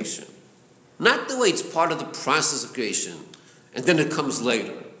post-creation, not the way it's part of the process of creation, and then it comes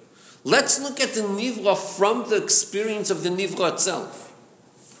later. Let's look at the Nivra from the experience of the Nivra itself,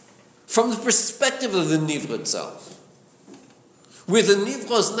 from the perspective of the Nivra itself, where the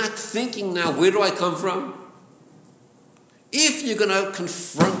Nivra is not thinking now, where do I come from? If you're going to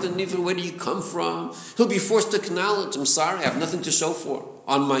confront the Nivra, where do you come from? He'll be forced to acknowledge, I'm sorry, I have nothing to show for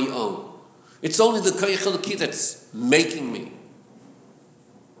on my own. It's only the Koyach Elokei that's making me.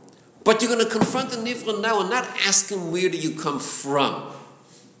 But you're going to confront the Nivra now and not ask him, where do you come from?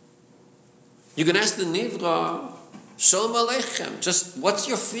 You're going to ask the Nivra, Shalom Aleichem, just what's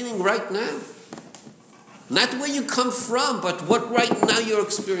your feeling right now? Not where you come from, but what right now you're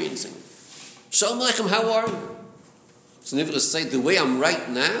experiencing. Shalom Aleichem, how are you? So Nivra say, the way I'm right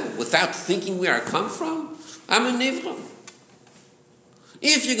now, without thinking where I come from, I'm a Nivra.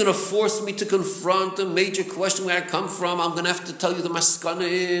 If you're going to force me to confront a major question where I come from, I'm going to have to tell you the maskana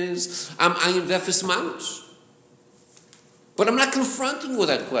is, I'm ayin vefes mamash. But I'm not confronting you with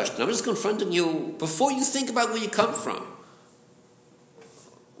that question. I'm just confronting you before you think about where you come from.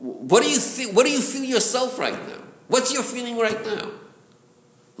 What do you think? What do you feel yourself right now? What's your feeling right now?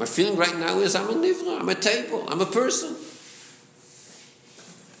 My feeling right now is I'm a Nivra, I'm a table, I'm a person.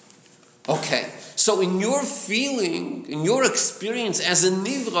 Okay, so in your feeling, in your experience as a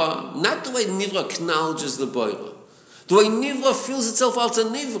Nivra, not the way Nivra acknowledges the Boila, the way Nivra feels itself as a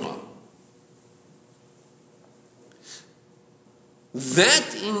Nivra, that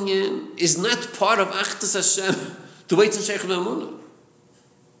inyan is not part of Achdus Hashem, the way it's in Sheikhet V'Emunah.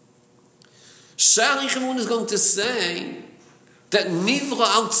 Sheikhet V'Emunah is going to say that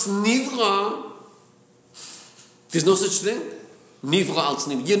Nivra als Nivra, there's no such thing. Nivra als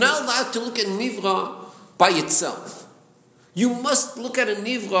Nivra. You're not allowed to look at Nivra by itself. You must look at a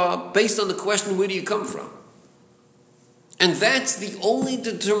Nivra based on the question, where do you come from? And that's the only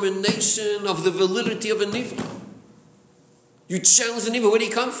determination of the validity of a Nivra. You challenge the Nivra, where do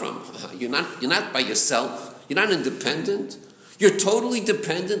you come from? You're not by yourself. You're not independent. You're totally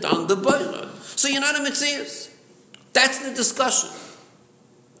dependent on the Boila. So you're not a Metzias. That's the discussion.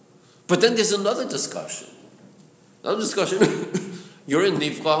 But then there's another discussion. You're in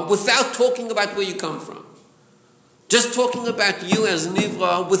Nivra without talking about where you come from. Just talking about you as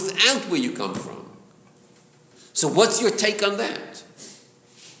Nivra without where you come from. So what's your take on that?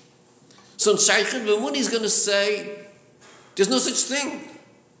 So Sheikhet V'Emunah is going to say, there's no such thing.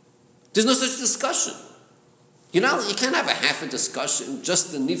 There's no such discussion. You can't have a half a discussion,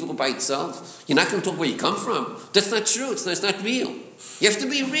 just the Nivra by itself. You're not going to talk where you come from. That's not true. It's not real. You have to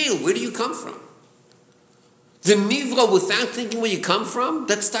be real. Where do you come from? The Nivra without thinking where you come from,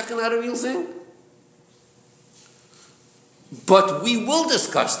 that's not a real thing. But we will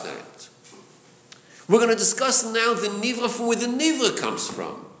discuss that. We're going to discuss now the Nivra from where the Nivra comes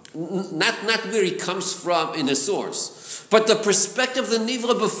from. Not where he comes from in a source, but the perspective of the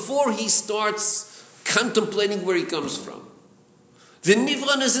Nivra before he starts contemplating where he comes from. The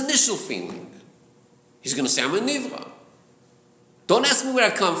Nivra in his initial feeling. He's going to say, I'm a Nivra. Don't ask me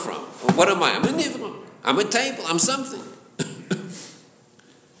where I come from. What am I? I'm a Nivra. I'm a table. I'm something.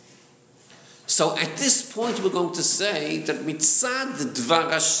 So at this point we're going to say that mitzad the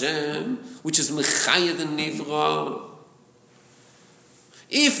Dvar Hashem, which is Mechaya the Nivra,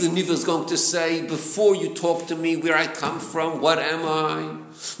 if the Nivra is going to say, before you talk to me where I come from, what am I?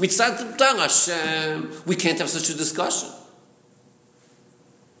 Mitzad the Dvar Hashem, we can't have such a discussion.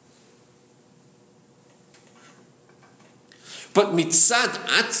 But mitzad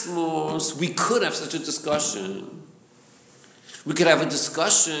atzmos, we could have such a discussion. We could have a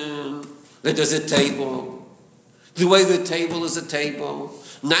discussion that there's a table. The way the table is a table.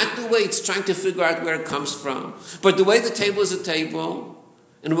 Not the way it's trying to figure out where it comes from. But the way the table is a table.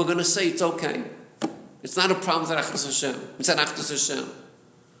 And we're going to say it's okay. It's not a problem with Achdus Hashem. Mitzad Achdus Hashem.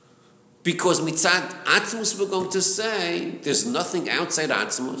 Because mitzad atzmos we're going to say there's nothing outside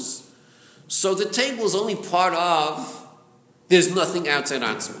atzmos. So the table is only part of, there's nothing outside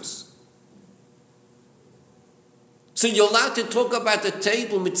atzmos. So you're allowed to talk about the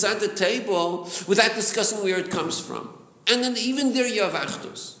table, mitzad the table, without discussing where it comes from. And then even there you have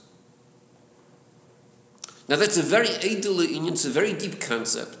achdus. Now that's a very edel inyan, it's a very deep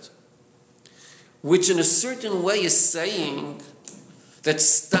concept, which in a certain way is saying that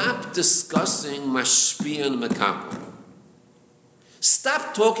stop discussing mashpia and makabel.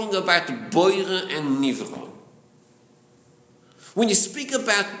 Stop talking about boire and nivra. When you speak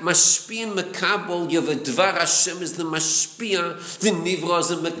about mashpia and makabel, you have a dvar Hashem is the mashpia, the nivra is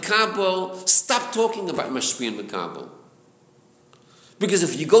the makabel. Stop talking about mashpia and makabel. Because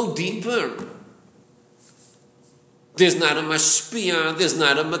if you go deeper, there's not a mashpia, there's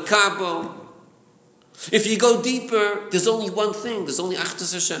not a makabel. If you go deeper, there's only one thing, there's only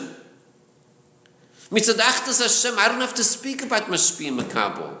Achdas Hashem. Mitzad Achdas Hashem, I don't have to speak about mashpia and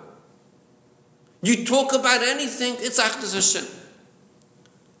makabel. You talk about anything, it's Achdas Hashem.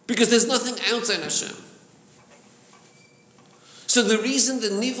 Because there's nothing outside Hashem. So the reason the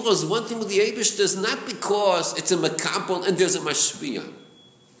nivra is one thing with the Eibishter is not because it's a makabel and there's a mashpia.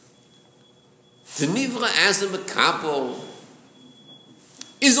 The nivra as a makabel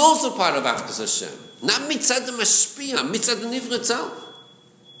is also part of Achdas Hashem. Not mitzad the mashpia, mitzad the nivra itself.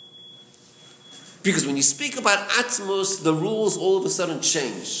 Because when you speak about Atmos, the rules all of a sudden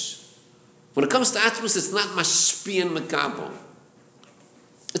change. When it comes to Atmos, it's not mashpia and makabel.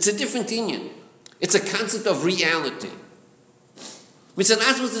 It's a different inyan. It's a concept of reality. Mitzad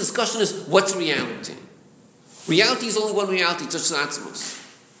Atmos, the discussion is, what's reality? Reality is only one reality, just Atmos.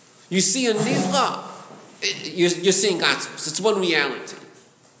 You see a nivra, you're seeing Atmos. It's one reality.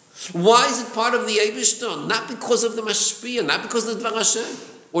 Why is it part of the Eibishter? Not because of the mashpia, not because of the Dvar Hashem,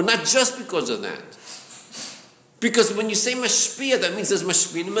 or not just because of that. Because when you say mashpia, that means there's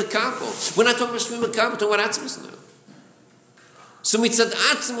mashpia and makabel. We're not talking mashpia and makabel, we're talking about Atmos now. So mitzad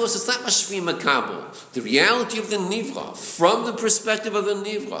Atzmos, it's not mashpia and makabel. The reality of the nivra, from the perspective of the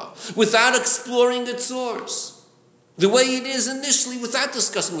nivra, without exploring its source, the way it is initially, without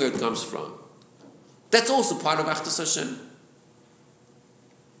discussing where it comes from. That's also part of Achdas Hashem.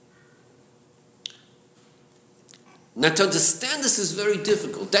 Now to understand this is very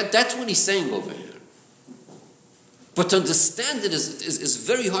difficult. That's what he's saying over here. But to understand it is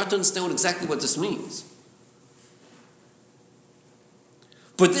very hard to understand exactly what this means.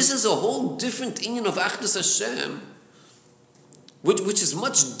 But this is a whole different inyan of Achdas Hashem, which is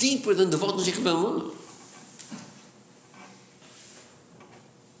much deeper than the Vot Neshik V'Emunah.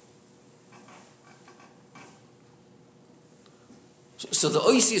 So the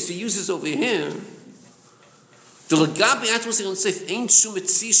Oisius he uses over here, the Lagabi Atmos Yiron Seif Ein Shum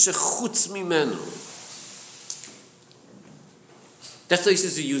Etzi Shechutz Mimenu. That's the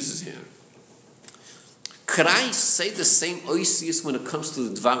Oisius he uses here. Could I say the same Oisius when it comes to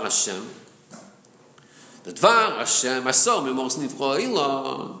the Dvar Hashem? The Dvar Hashem, Aso Mimos Nivro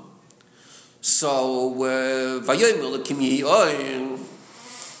Ilon. So, Vayomer Lekim Yehi Oil.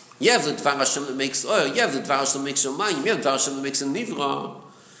 You have the Dvar Hashem that makes oil. You have the Dvar Hashem that makes Shamayim. You have the Dvar Hashem that makes a Nivra.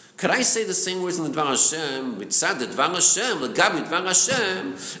 Could I say the same words in the Dvar Hashem? Mitzad the Dvar Hashem, Legabi Dvar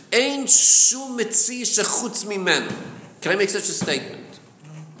Hashem, Ein Shum Metzi Shechutz Mimenu. Can I make such a statement?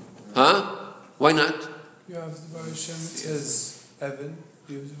 Huh? Why not? You have the Dvar Hashem, it says Evan.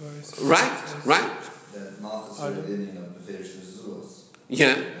 You have the Dvar Hashem. Right. The Malchus of the Indian of the Fetish Zulos.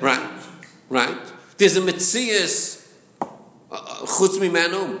 Yeah, right. There's a Metzias Chutz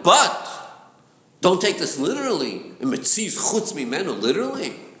Mimenu, but don't take this literally. A Metzias Chutz Mimenu,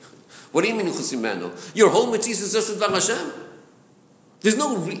 literally. What do you mean Chutz Mimenu? Your whole Metzias is just the Dvar Hashem. There's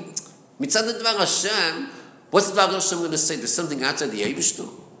no Mitzad the Dvar Hashem. What's the Dvar Hashem going to say? There's something outside the Eibishter?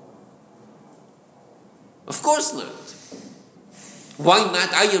 Of course not. Why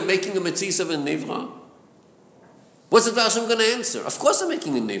not? Are you making a Metzias of a Nivra? What's the Dvar Hashem going to answer? Of course I'm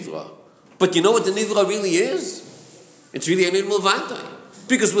making a Nivra. But you know what the Nivra really is? It's really an Ilmuvadai.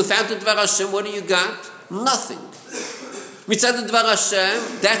 Because without the Dvar Hashem, what do you got? Nothing. Mitzad the Dvar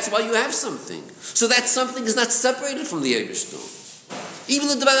Hashem, that's why you have something. So that something is not separated from the Eibishter. Even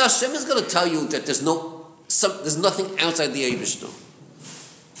the Dvar Hashem is going to tell you that there's nothing outside the Eibishter.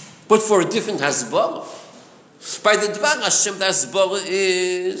 But for a different Hasbara. By the Dvar Hashem, the Hasbara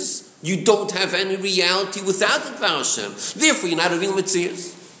is you don't have any reality without the Dvar Hashem. Therefore, you're not a real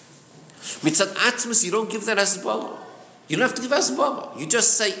Metzias. Mitzad Atzmos, you don't give that Hasbara. You don't have to give Hasbara. You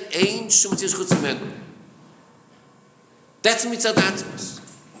just say, Ein Shum Metzias Chutz Mimenu. That's Mitzad Atzmos.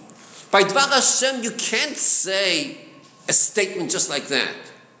 By Dvar Hashem, you can't say a statement just like that.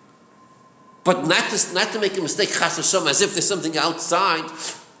 But not to make a mistake, Chas Hashem, as if there's something outside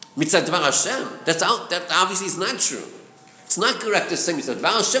Mitzad Dvar Hashem. That obviously is not true. It's not correct to say Mitzad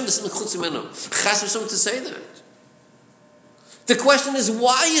Dvar Hashem, there's something Chutz Mimenu. Chas Hashem to say that. The question is,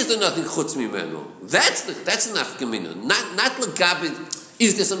 why is there nothing chutz mimenu? That's an nafkamina. Not legabi,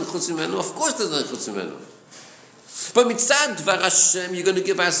 is there something chutz mimenu? Of course there's nothing chutz mimenu. But mitzad Dvar Hashem, you're going to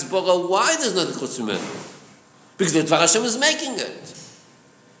give asbara why there's nothing chutz mimenu. Because the Dvar Hashem is making it.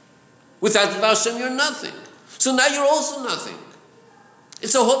 Without Dvar Hashem, you're nothing. So now you're also nothing.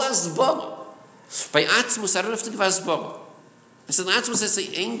 It's a whole asbara. By atzmus, I don't have to give asbara. And so the atzmus I say,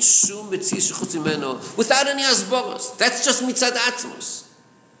 ain't shum mitzis shechutz mimenu, without any asbaras. That's just mitzad atzmus.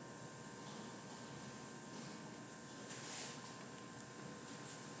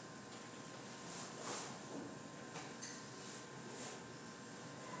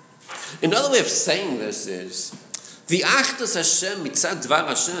 Another way of saying this is, the Achdus Hashem mitzad Dvar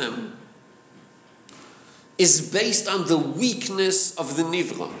Hashem is based on the weakness of the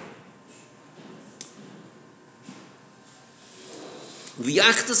Nivra. The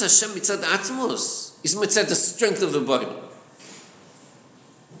Achdus Hashem mitzad Atzmos is mitzad the strength of the body.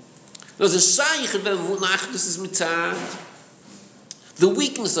 Now the Shaykh of the Achdus is mitzad the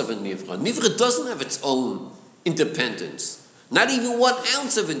weakness of a Nivra. Nivra doesn't have its own independence. Not even 1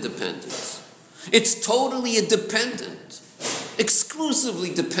 ounce of independence. It's totally independent,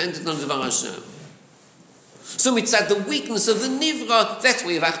 exclusively dependent on Dvar Hashem. So mitzad the weakness of the Nivra, that's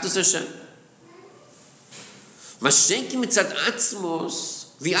why you have Achdus Hashem. Mashenki mitzad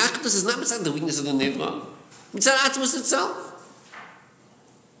Atzmos, the Achdus is not mitzad the weakness of the Nivra, mitzad Atzmos itself.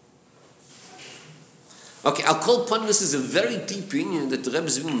 Okay, I'll call upon this is a very deep union that the Rebbe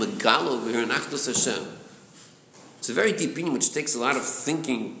is even Megal over here in Achdus Hashem. It's a very deep meaning which takes a lot of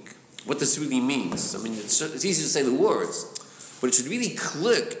thinking what this really means. I mean, it's easy to say the words, but it should really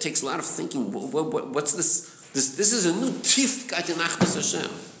click. It takes a lot of thinking. What's this? This is a new tifkat in Achdus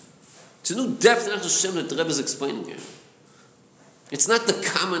Hashem. It's a new depth in Achdus Hashem that the Rebbe is explaining here. It's not the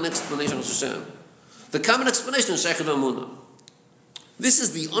common explanation of Hashem. The common explanation is Sheikh Amunah. This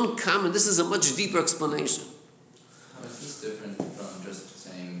is the uncommon. This is a much deeper explanation. How is this different from just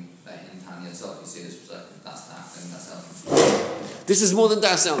saying that in Tanya itself you see this perspective? This is more than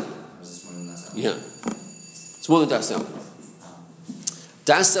Das Elyon. Yeah. It's more than Das Elyon.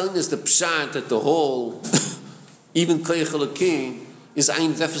 Das Elyon is the pshat that the whole, even Koyach Elokim, is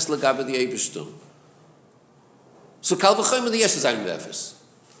ein vefes lagabe the Eibishter. So Kal V'chomer the Yesh is ein vefes.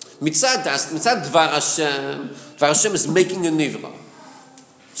 Mitzad Dvar Hashem is making a nivra.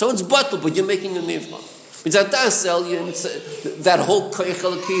 So it's bottled, but you're making a nivra. Mitzad Das Elyon, that whole Koyach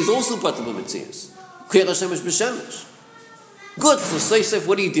Elokim is also bottled by Mitzias. Koyach Hashem is b'shemesh. Good. So Seif,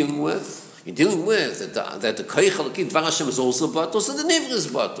 what are you dealing with? You're dealing with that the Koyach Elokim Dvar Hashem is also bottled, so the nivra is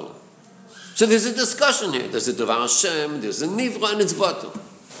bottled. So there's a discussion here. There's a Dvar Hashem, there's a nivra, and it's bottled.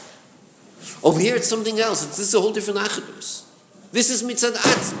 Over here it's something else. This is a whole different Achdus. This is mitzad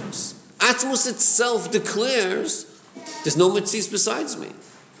Atzmos. Atzmos itself declares there's no mitzvahs besides me.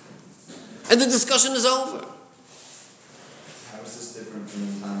 And the discussion is over. How is this different from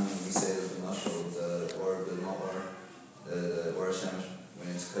the time when we say that the mashal, the Shemesh, when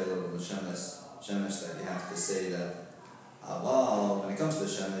it's Kailov and the Shemesh, that you have to say that, when it comes to the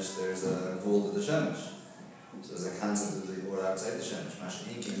Shemesh, there's a rule to the Shemesh. So there's a concept of the or outside the Shemesh.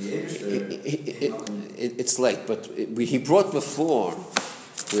 It's late, but he brought before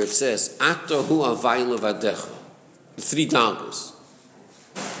where it says, Ato hu avayla vadecha. The 3 dargos.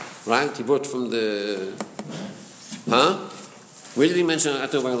 Right? He brought from the... Where did he mention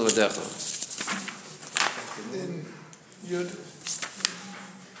Ato avayla vadecha? In Yud.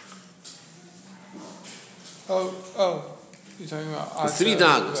 Oh. You're talking about... The 3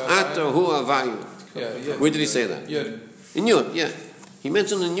 dargos. Ato hu avayla. Yeah. Where did he say that? Yud. In Yud, yeah. He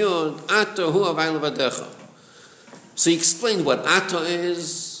mentioned in Yud, Ato hu avayla vadecha. So he explained what Ato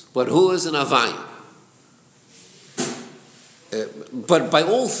is, what Hu is, and Avayim. But by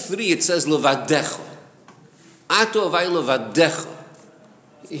all 3 it says Levadecha. Ato avayla vadecha.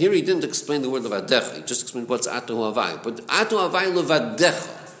 Here he didn't explain the word Levadecha. He just explained what's Ato hu avayim. But Ato avayla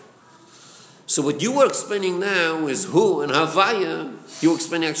vadecha. So what you were explaining now is Hu and Havaya. You were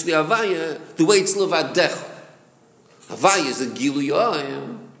explaining actually Havaya the way it's Levadecha. Havaya is a Gilu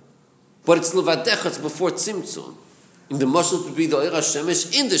Yoyim, but it's Levadecha, it's before Tzimtzum. In the mashal to be the Eira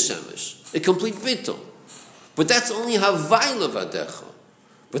Shemesh in the Shemesh, a complete bittul. But that's only Havai Levadecha.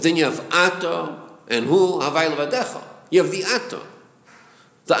 But then you have Ato and Hu, Havai Levadecha. You have the Ato.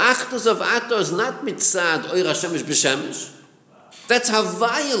 The Achdus of Ato is not mitzad Eira Shemesh b'Shemesh. That's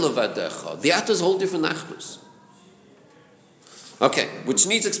Havai Levadecha. The Ato is a whole different Achdus. Okay, which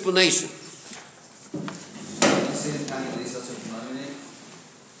needs explanation.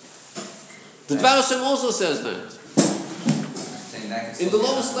 The Dvar Hashem also says that. In the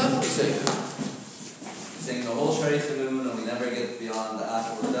lowest level we say that. saying the whole Shaykh Lemun and we never get beyond the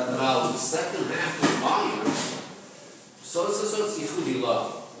apple. Well, the second half is higher. So it's Yichudi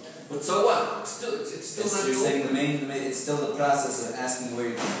law. But so what? It's still not You're saying open. it's still the process of asking where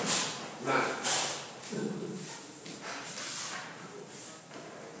you're